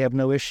church, but they have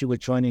no issue with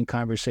joining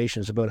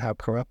conversations about how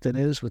corrupt it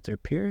is with their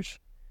peers.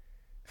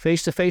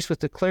 Face-to-face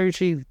with the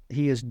clergy,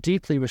 he is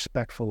deeply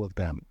respectful of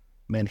them,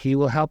 and he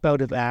will help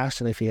out if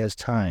asked and if he has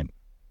time.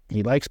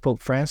 He likes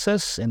Pope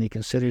Francis, and he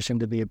considers him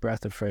to be a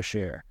breath of fresh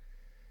air.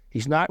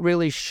 He's not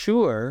really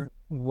sure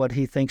what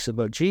he thinks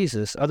about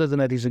Jesus, other than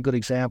that he's a good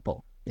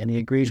example, and he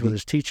agrees with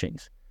his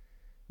teachings.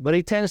 But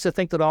he tends to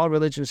think that all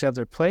religions have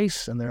their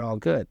place and they're all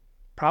good.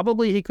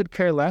 Probably he could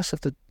care less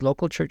if the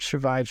local church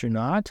survives or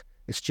not.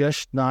 It's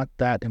just not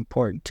that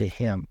important to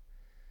him.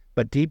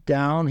 But deep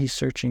down, he's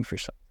searching for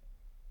something.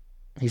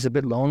 He's a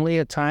bit lonely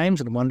at times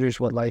and wonders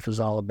what life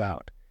is all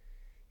about.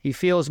 He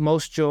feels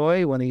most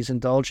joy when he's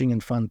indulging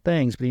in fun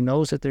things, but he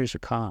knows that there's a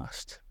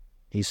cost.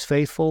 He's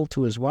faithful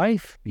to his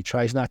wife. He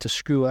tries not to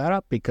screw that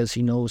up because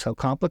he knows how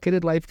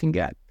complicated life can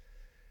get.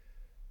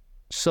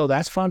 So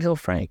that's Fonthill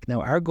Frank.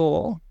 Now, our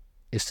goal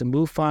is to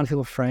move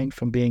Fonthill Frank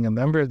from being a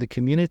member of the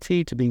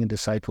community to being a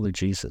disciple of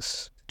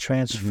Jesus,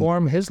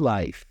 transform his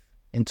life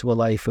into a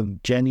life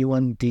of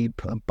genuine,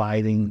 deep,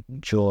 abiding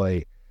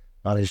joy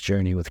on his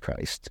journey with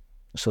Christ.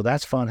 So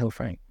that's Fonthill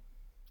Frank.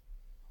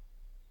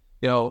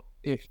 You know,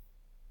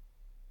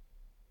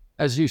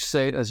 as you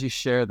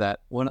share that,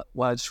 what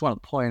I just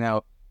want to point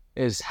out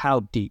is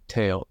how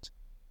detailed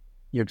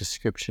your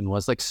description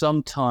was. Like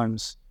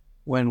sometimes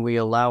when we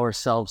allow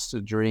ourselves to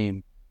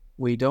dream,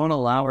 we don't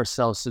allow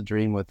ourselves to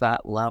dream with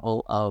that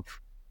level of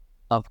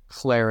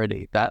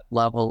clarity, that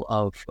level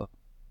of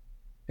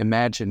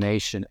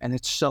imagination. And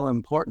it's so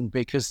important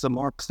because the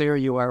more clear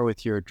you are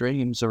with your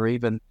dreams, or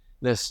even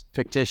this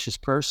fictitious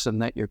person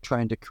that you're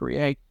trying to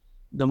create,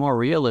 the more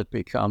real it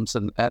becomes.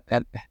 And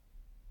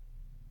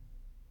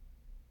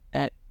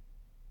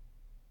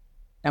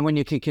when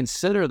you can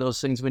consider those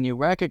things, when you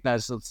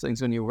recognize those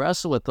things, when you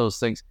wrestle with those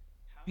things,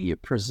 how you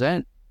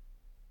present,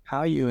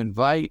 how you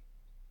invite,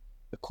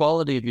 the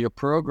quality of your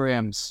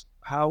programs,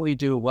 how we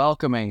do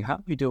welcoming, how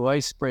we do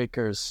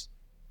icebreakers,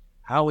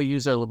 how we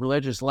use our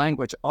religious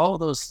language, all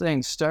those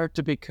things start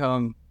to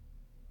become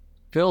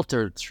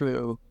filtered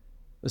through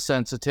the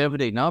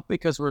sensitivity, not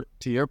because we're,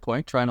 to your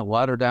point, trying to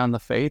water down the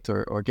faith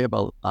or give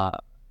a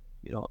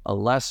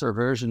lesser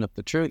version of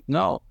the truth.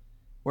 No,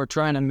 we're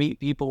trying to meet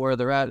people where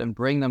they're at and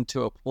bring them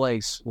to a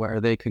place where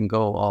they can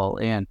go all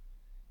in.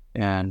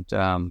 And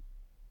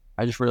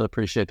I just really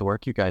appreciate the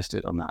work you guys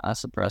did on that.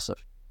 That's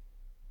impressive.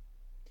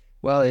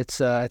 Well, it's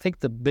I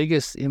think the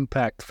biggest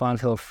impact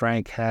Fonthill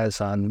Frank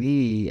has on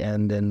me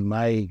and in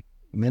my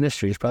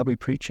ministry is probably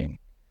preaching.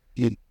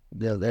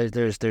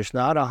 There's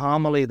not a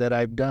homily that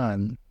I've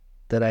done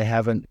that I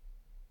haven't,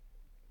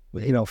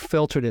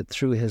 filtered it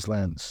through his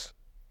lens.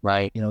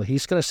 Right.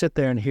 He's going to sit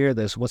there and hear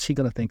this. What's he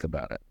going to think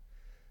about it?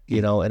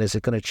 you know, and is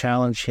it going to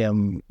challenge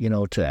him, you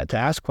know, to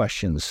ask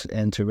questions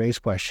and to raise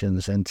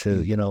questions and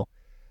to, you know,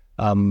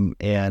 but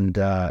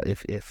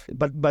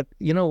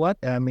you know what?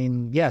 I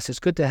mean, yes, it's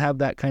good to have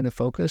that kind of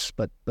focus,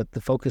 but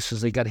the focus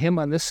is you got him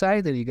on this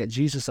side and you got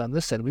Jesus on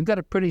this side. We've got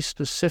a pretty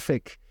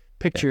specific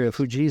picture of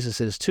who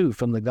Jesus is too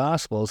from the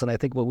Gospels, and I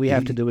think what we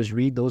have to do is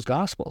read those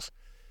Gospels,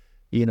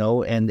 you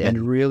know,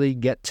 and really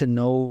get to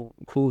know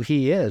who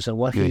he is and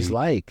what he's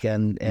like,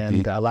 and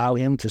allow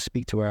him to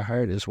speak to our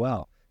heart as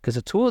well. Because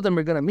the two of them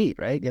are going to meet,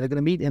 right? They're going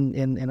to meet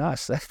in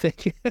us, I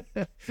think.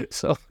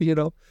 So, you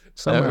know,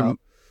 somehow.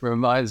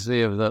 Reminds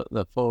me of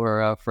the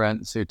four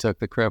friends who took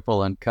the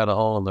cripple and cut a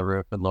hole in the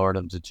roof and lured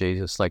him to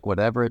Jesus. Like,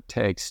 whatever it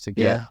takes to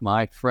get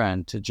my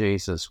friend to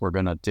Jesus, we're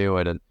going to do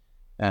it.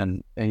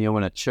 And you know,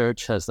 when a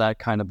church has that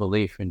kind of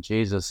belief in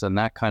Jesus and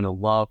that kind of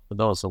love for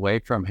those away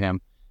from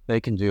him, they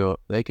can do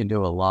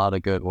a lot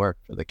of good work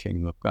for the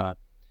kingdom of God.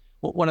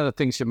 Well, one of the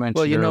things you mentioned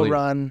well, you earlier, know,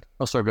 Ron.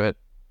 Oh, sorry, go ahead.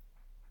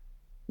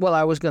 Well,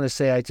 I was going to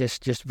say, I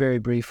just very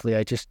briefly,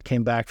 I just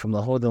came back from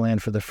the Holy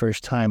Land for the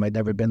first time. I'd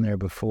never been there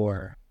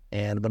before.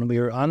 And when we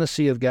were on the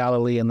Sea of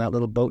Galilee and that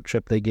little boat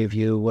trip they give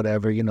you,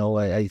 whatever, you know,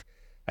 I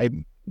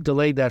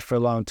delayed that for a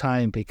long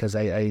time because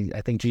I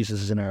think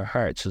Jesus is in our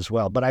hearts as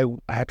well. But I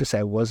have to say,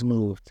 I was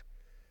moved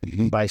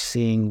by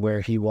seeing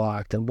where he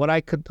walked. And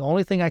the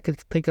only thing I could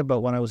think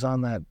about when I was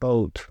on that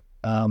boat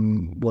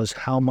was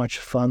how much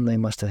fun they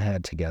must have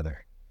had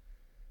together.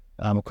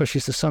 Of course,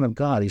 he's the Son of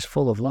God. He's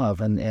full of love,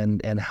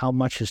 and how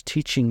much his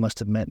teaching must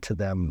have meant to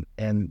them,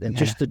 and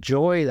just the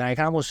joy. I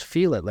can almost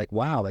feel it, like,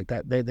 wow, like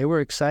that. They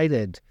were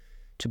excited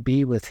to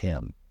be with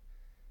him.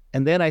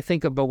 And then I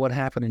think about what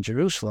happened in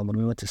Jerusalem when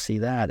we went to see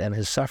that, and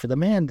his suffering. The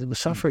man was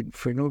suffering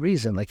for no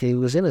reason, like he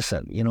was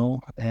innocent, you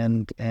know,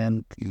 and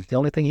the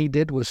only thing he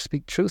did was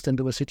speak truth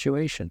into a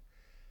situation.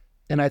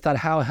 And I thought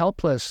how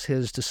helpless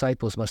his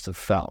disciples must have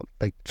felt,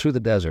 like through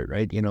the desert,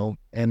 right, you know,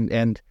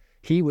 and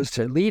he was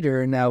their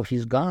leader, and now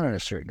he's gone in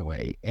a certain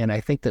way. And I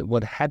think that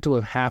what had to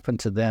have happened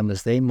to them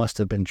is they must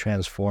have been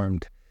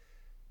transformed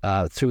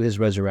through his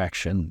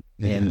resurrection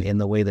in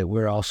the way that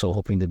we're also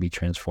hoping to be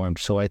transformed.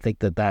 So I think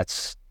that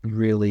that's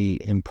really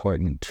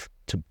important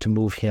to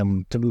move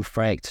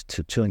Frank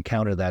to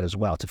encounter that as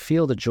well, to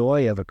feel the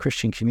joy of a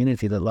Christian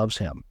community that loves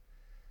him.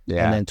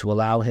 Yeah. And then to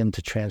allow him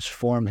to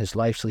transform his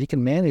life so he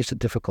can manage the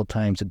difficult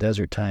times, the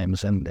desert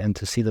times, and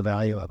to see the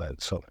value of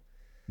it. So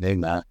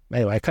Amen.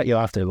 Anyway, I cut you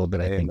off there a little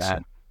bit, I think. So.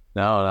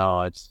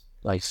 No, it's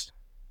like,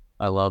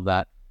 I love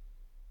that.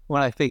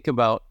 When I think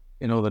about,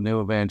 you know, the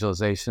new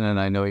evangelization, and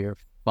I know you're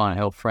fond of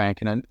help,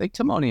 Frank, and I think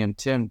Timoni and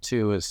Tim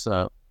too is,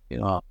 you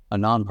know, a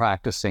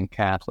non-practicing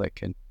Catholic.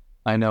 And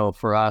I know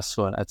for us,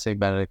 at St.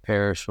 Benedict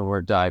Parish, when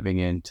we're diving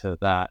into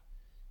that,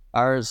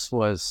 ours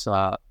was,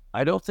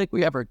 I don't think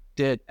we ever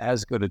did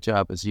as good a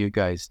job as you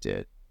guys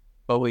did,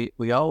 but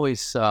we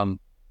always,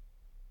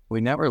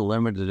 we never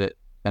limited it,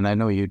 and I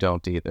know you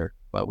don't either,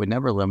 but we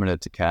never limited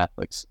it to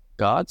Catholics.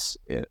 God's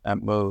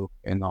at move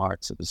in the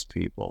hearts of his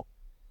people,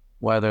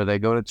 whether they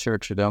go to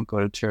church or don't go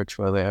to church,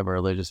 whether they have a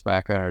religious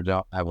background or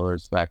don't have a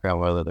religious background,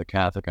 whether they're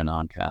Catholic or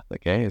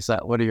non-Catholic.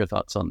 What are your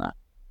thoughts on that?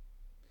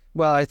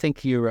 Well, I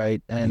think you're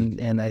right.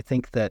 And I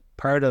think that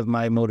part of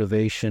my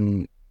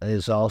motivation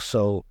is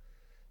also,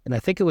 and I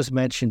think it was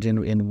mentioned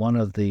in one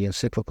of the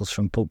encyclicals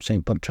from Pope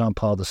St. John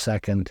Paul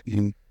II,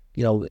 you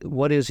know,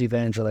 what is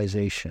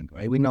evangelization,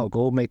 right? We know,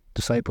 go make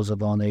disciples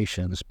of all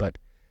nations, but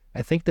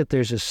I think that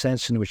there's a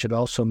sense in which it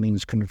also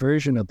means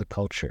conversion of the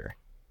culture,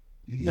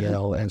 you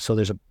know, and so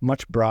there's a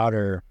much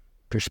broader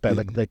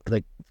perspective.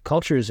 Like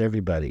culture is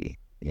everybody,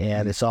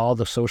 and it's all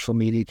the social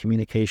media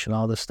communication,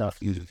 all this stuff.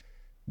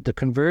 The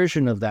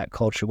conversion of that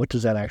culture, what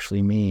does that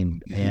actually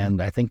mean?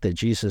 And I think that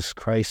Jesus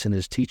Christ and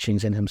his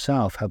teachings in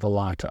himself have a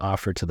lot to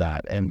offer to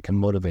that and can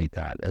motivate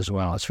that as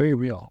well. It's very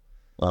real.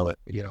 Love it.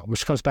 You know,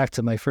 which comes back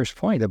to my first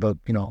point about,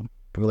 you know,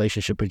 the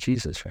relationship with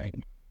Jesus, right?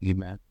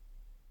 Amen.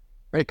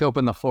 Break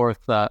open the fourth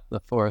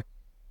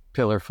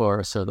pillar for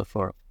us, or the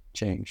fourth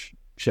change.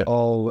 Sure.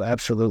 Oh,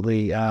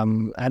 absolutely.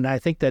 And I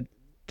think that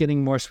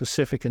getting more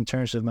specific in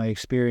terms of my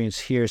experience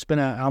here, it's been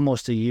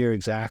almost a year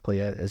exactly.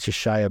 It's just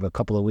shy of a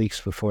couple of weeks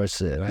before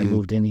I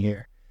moved in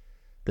here.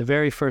 The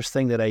very first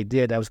thing that I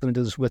did, I was going to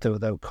do this with or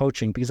without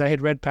coaching, because I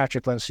had read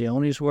Patrick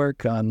Lencioni's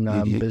work on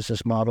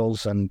business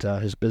models and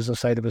his business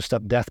side of his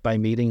stuff. Death by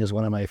Meeting is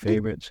one of my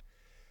favorites.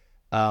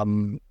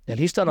 And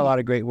he's done a lot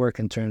of great work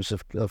in terms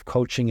of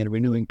coaching and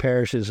renewing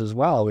parishes as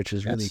well, which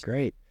is really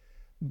great.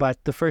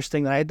 But the first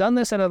thing, I had done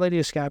this at Our Lady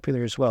of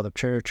Scapular as well, the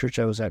church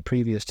I was at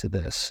previous to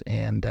this.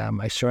 And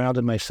I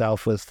surrounded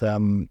myself with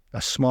a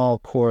small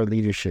core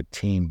leadership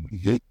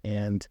team.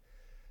 And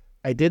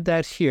I did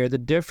that here.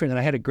 And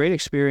I had a great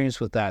experience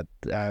with that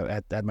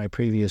at my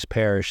previous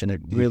parish, and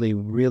it really,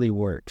 really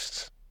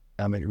works.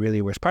 It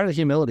really works. Part of the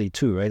humility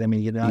too, right? I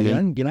mean, you're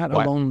not a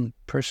lone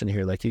person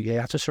here. Like you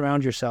have to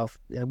surround yourself.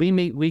 We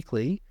meet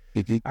weekly.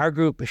 Our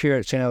group here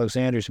at St.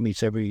 Alexander's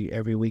meets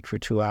every week for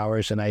 2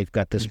 hours, and I've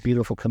got this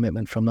beautiful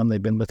commitment from them.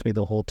 They've been with me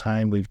the whole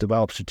time. We've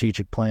developed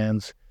strategic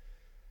plans.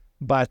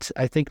 But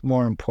I think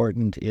more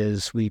important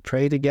is we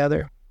pray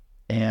together,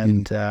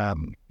 and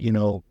you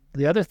know,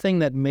 The other thing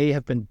that may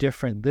have been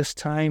different this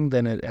time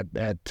than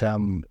at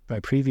my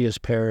previous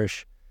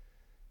parish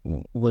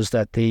was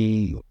that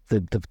the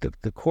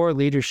core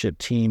leadership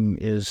team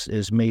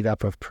is made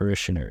up of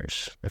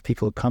parishioners, of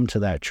people who come to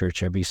that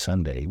church every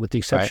Sunday, with the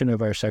exception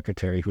of our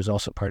secretary, who's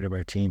also part of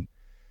our team.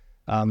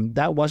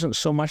 That wasn't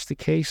so much the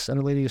case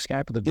under Lady of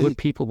Scapa. The good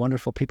people,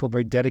 wonderful people,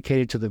 very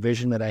dedicated to the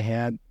vision that I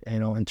had,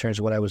 in terms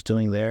of what I was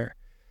doing there.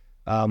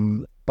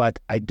 But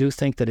I do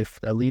think that if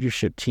a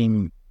leadership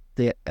team,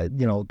 they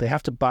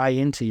have to buy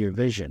into your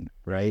vision,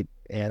 right?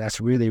 And that's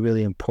really,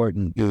 really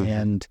important.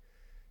 And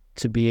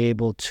to be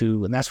able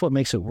to, and that's what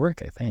makes it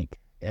work, I think.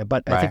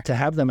 But I think to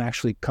have them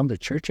actually come to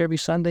church every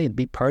Sunday and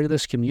be part of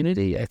this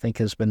community, I think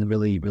has been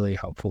really, really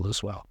helpful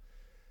as well.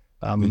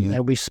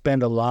 And we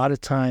spend a lot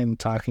of time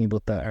talking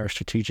about our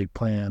strategic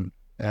plan,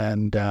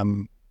 and our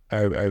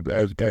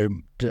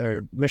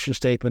mission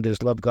statement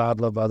is love God,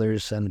 love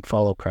others, and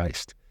follow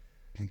Christ.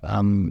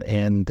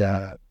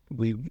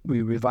 We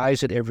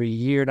revise it every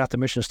year, not the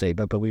mission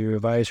statement, but we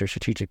revise our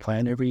strategic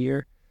plan every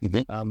year.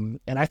 And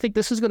I think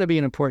this is going to be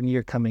an important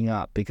year coming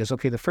up because,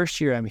 the first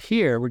year I'm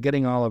here, we're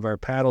getting all of our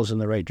paddles in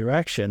the right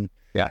direction.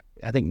 Yeah.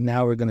 I think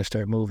now we're going to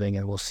start moving,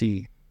 and we'll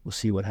see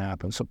what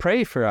happens. So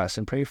pray for us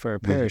and pray for our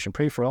parish and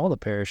pray for all the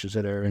parishes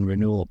that are in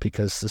renewal,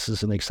 because this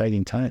is an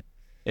exciting time.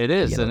 It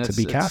is, and to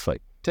be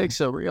Catholic. It takes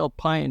a real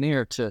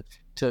pioneer to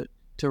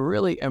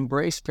really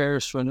embrace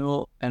parish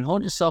renewal and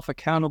hold yourself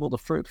accountable to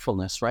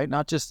fruitfulness, right?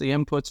 Not just the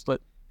inputs,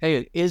 but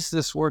hey, is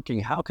this working?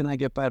 How can I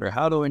get better?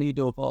 How do I need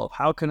to evolve?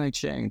 How can I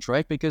change,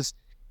 right? Because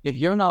if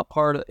you're not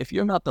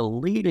the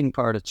leading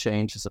part of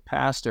change as a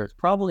pastor, it's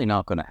probably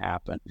not going to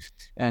happen.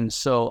 And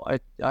so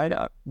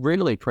I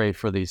really pray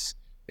for these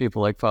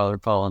people like Father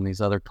Paul and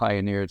these other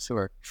pioneers who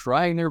are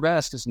trying their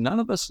best, because none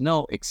of us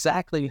know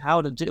exactly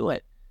how to do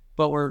it,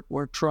 but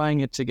we're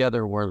trying it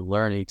together. We're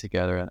learning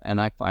together.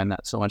 And I find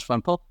that so much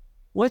fun. Paul,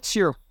 what's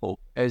your hope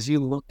as you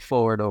look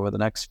forward over the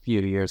next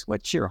few years?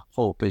 What's your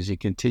hope as you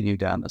continue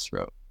down this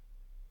road?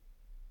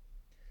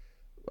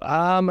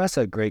 That's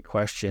a great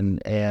question.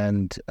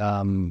 And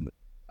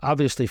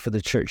obviously for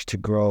the church to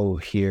grow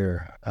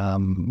here,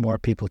 more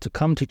people to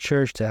come to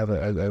church, to have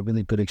a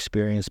really good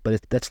experience, but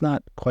that's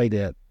not quite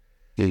it.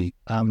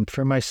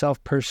 For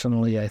myself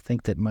personally, I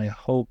think that my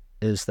hope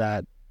is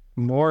that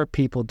more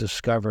people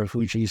discover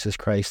who Jesus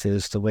Christ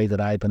is the way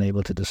that I've been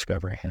able to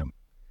discover him.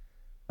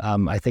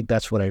 I think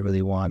that's what I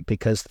really want,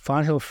 because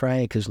Fonthill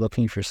Frank is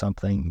looking for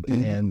something,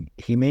 and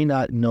he may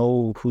not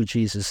know who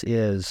Jesus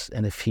is,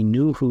 and if he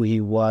knew who he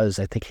was,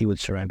 I think he would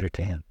surrender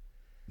to him.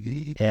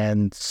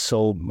 And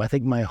so I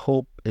think my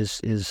hope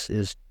is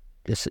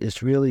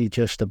really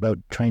just about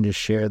trying to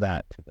share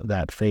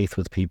that faith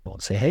with people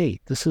and say,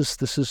 hey, this is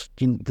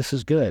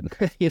good.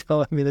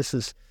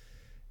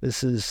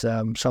 This is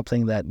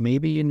something that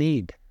maybe you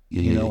need,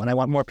 and I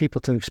want more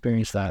people to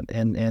experience that.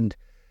 And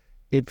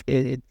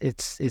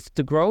it's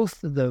the growth,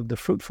 the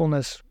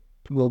fruitfulness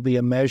will be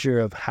a measure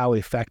of how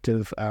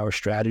effective our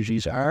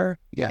strategies are.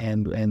 Yeah.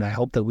 And I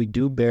hope that we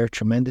do bear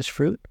tremendous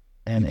fruit.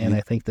 And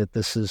I think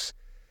that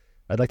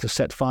I'd like to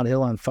set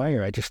Fonthill on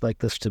fire. I just like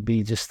this to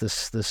be just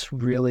this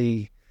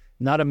really,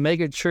 not a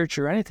mega church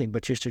or anything,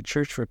 but just a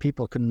church where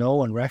people can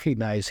know and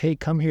recognize, hey,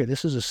 come here.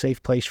 This is a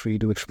safe place for you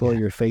to explore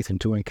your faith and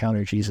to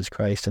encounter Jesus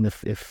Christ. And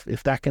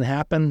if that can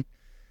happen,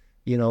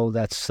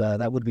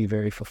 that would be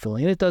very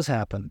fulfilling. And it does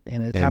happen.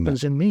 And it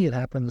happens in me. It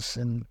happens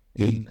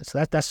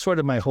so that's sort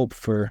of my hope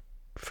for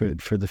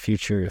the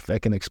future, if I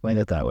can explain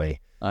it that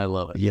way. I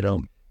love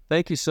it.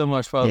 Thank you so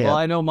much, Father. Yeah. Well,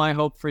 I know my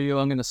hope for you.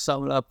 I'm going to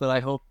sum it up that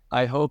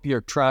I hope your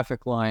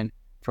traffic line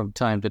from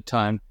time to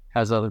time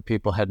has other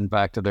people heading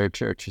back to their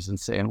churches and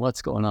saying,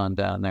 what's going on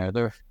down there?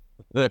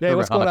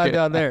 What's going on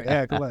down there?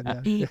 Yeah, come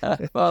on.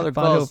 Yeah. Father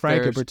Paul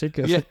Frank in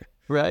particular. Yeah,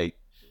 right.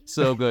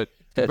 So good.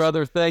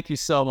 Brother, thank you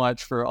so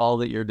much for all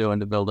that you're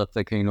doing to build up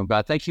the kingdom of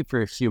God. Thank you for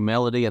your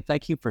humility, and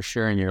thank you for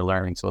sharing your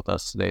learnings with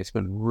us today. It's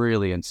been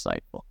really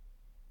insightful.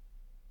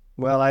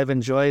 Well, I've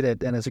enjoyed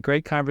it, and it's a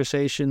great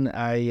conversation.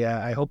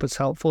 I hope it's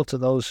helpful to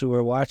those who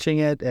are watching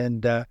it,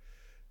 and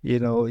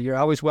you're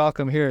always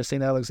welcome here at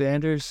St.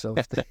 Alexander's. So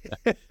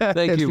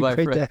thank you, my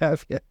friend. Great to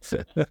have you.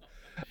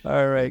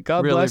 All right,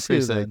 God really bless you.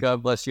 Appreciate it.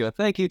 God bless you. And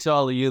thank you to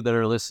all of you that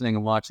are listening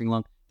and watching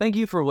along. Thank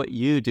you for what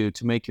you do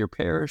to make your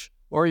parish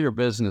or your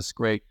business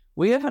great.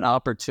 We have an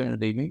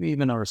opportunity, maybe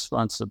even a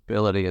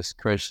responsibility as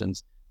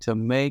Christians, to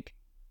make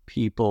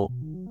people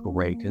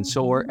great. And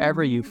so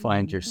wherever you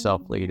find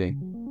yourself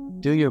leading,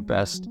 do your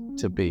best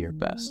to be your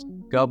best.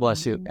 God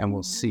bless you, and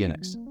we'll see you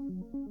next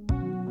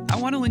time. I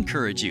want to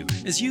encourage you,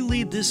 as you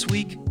lead this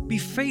week, be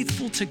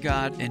faithful to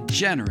God and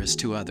generous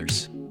to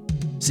others.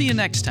 See you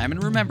next time,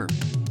 and remember,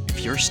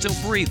 if you're still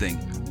breathing,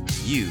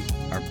 you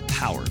are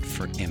powered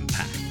for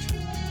impact.